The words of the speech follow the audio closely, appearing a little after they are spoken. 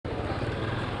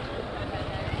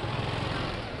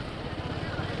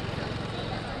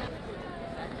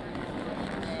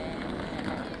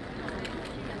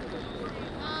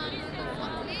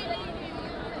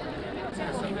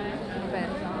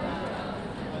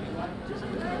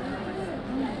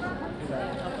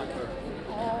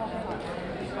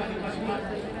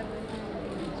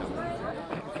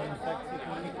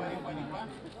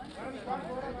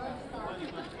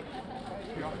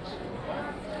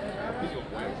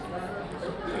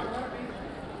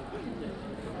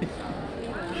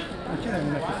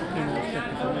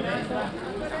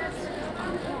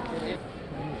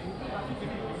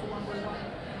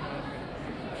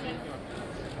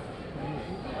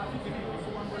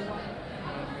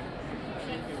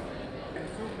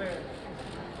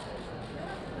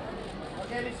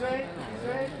Okay, this way,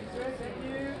 thank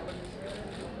you.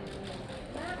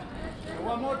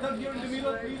 One more time here in the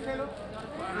middle, please, hello.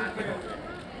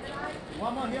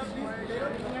 One more here, please.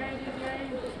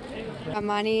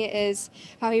 Armani is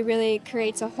how he really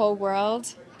creates a whole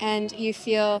world, and you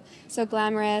feel so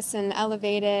glamorous and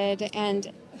elevated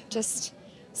and just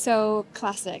so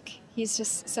classic. He's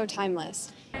just so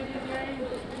timeless.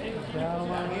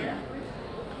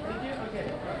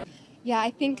 Yeah,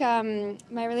 I think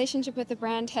my relationship with the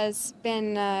brand has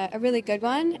been a really good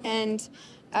one and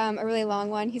a really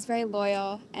long one. He's very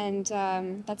loyal, and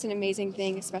that's an amazing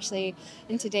thing, especially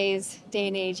in today's day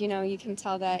and age. You know, you can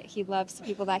tell that he loves the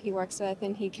people that he works with,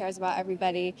 and he cares about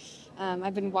everybody.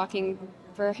 I've been walking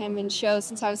for him in shows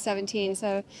since I was 17,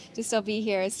 so to still be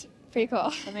here is pretty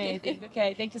cool. Amazing.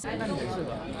 Okay, thank you so much.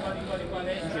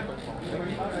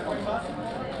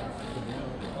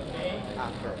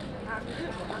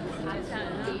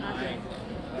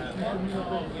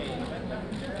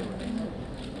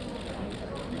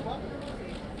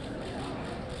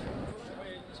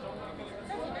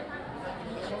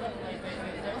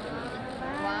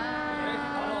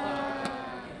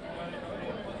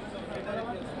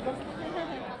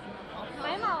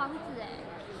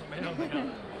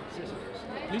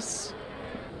 Please.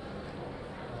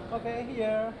 Okay,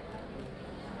 here.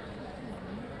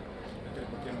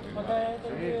 Okay,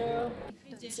 thank you.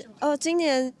 今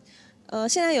年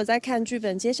现在有在看剧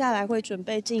本，接下来会准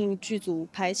备进剧组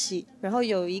拍戏，然后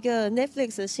有一个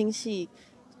Netflix 的新戏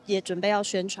也准备要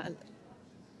宣传了。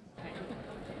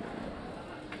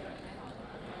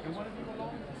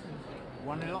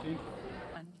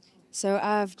So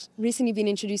I've recently been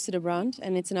introduced to the brand,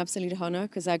 and it's an absolute honor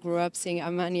because I grew up seeing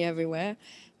Armani everywhere,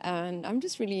 and I'm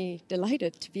just really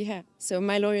delighted to be here. So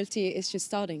my loyalty is just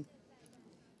starting.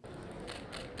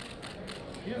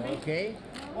 Okay.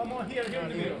 One more here.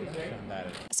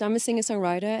 So I'm a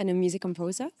singer-songwriter and a music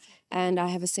composer, and I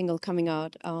have a single coming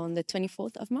out on the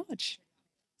 24th of March.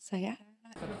 So yeah.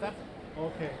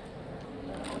 Okay.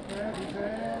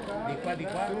 Di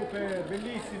qua. Super,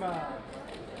 bellissima.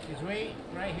 This way,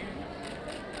 right here.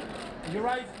 Your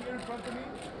eyes here in front of me?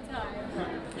 No.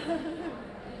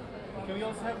 Can we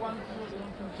also have one?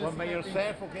 One by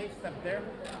yourself, okay? Step there.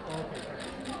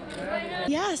 Okay.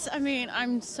 Yes, I mean,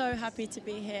 I'm so happy to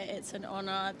be here. It's an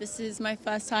honor. This is my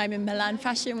first time in Milan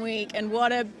Fashion Week, and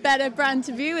what a better brand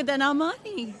to be with than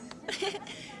Armani.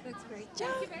 That's great.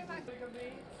 Thank you very much.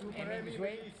 Super, this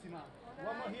way.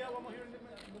 One more here in the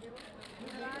middle.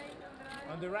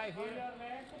 On the right here.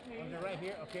 On the right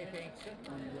here. Okay, thanks.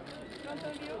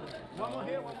 One more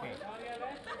here. Okay.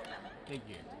 Thank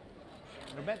you.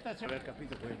 Roberta, sir.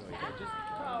 Capito quello.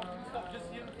 Stop just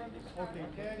here in front of you.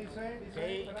 Okay, this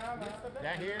way.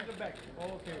 Down here.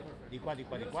 Okay. Di qua.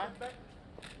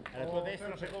 Alla tua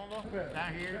destra un secondo.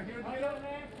 Down here.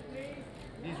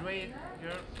 This way.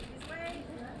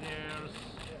 Here's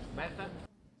Roberta.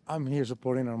 I'm here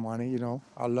supporting Armani, you know.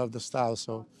 I love the style,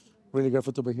 so really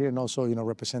grateful to be here and also, you know,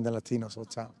 represent the Latinos all the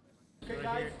time. Okay,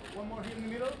 guys, one more here in the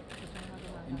middle.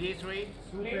 In this way.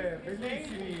 Super,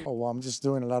 bellissimi. Oh, well, I'm just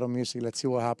doing a lot of music. Let's see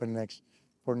what happens next.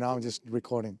 For now, I'm just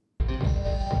recording.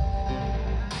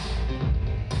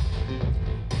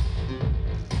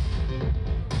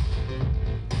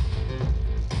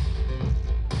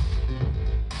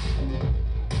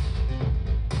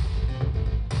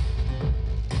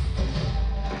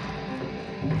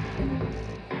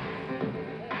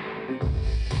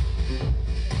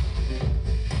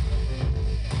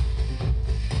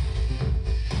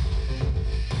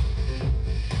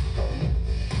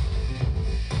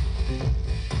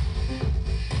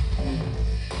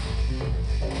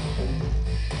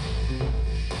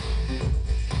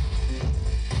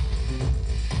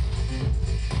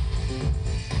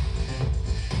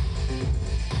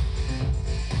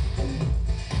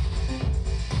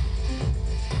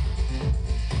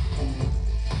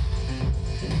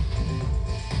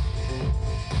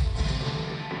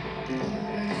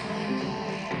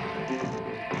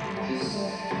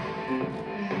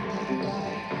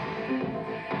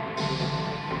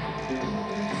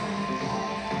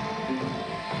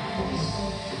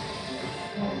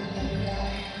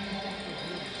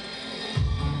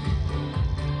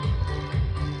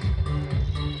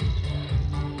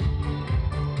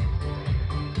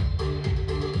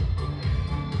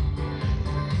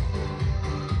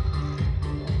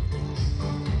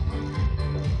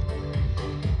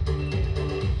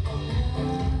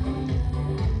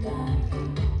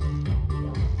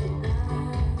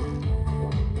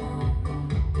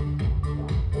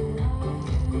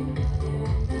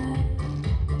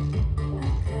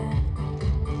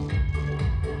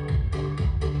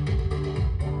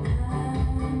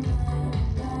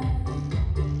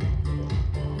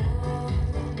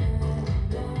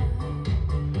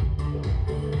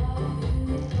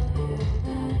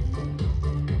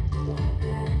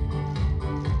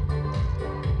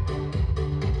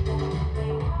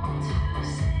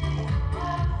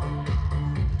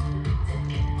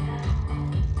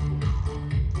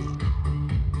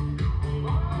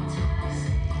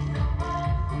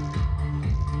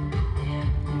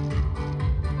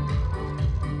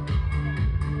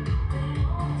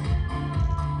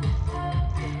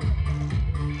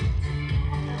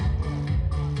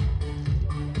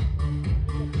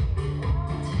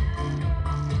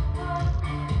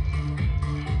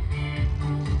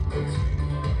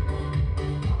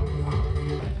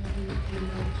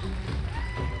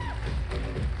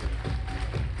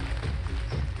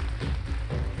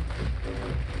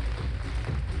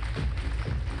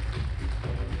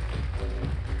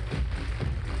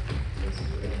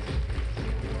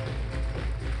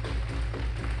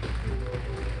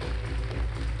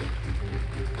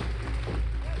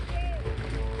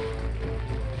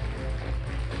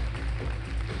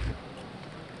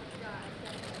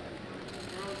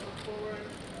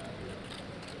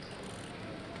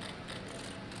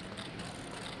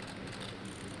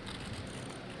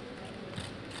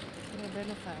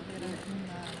 bello fare, avere un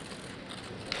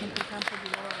centrocampo di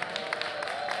loro.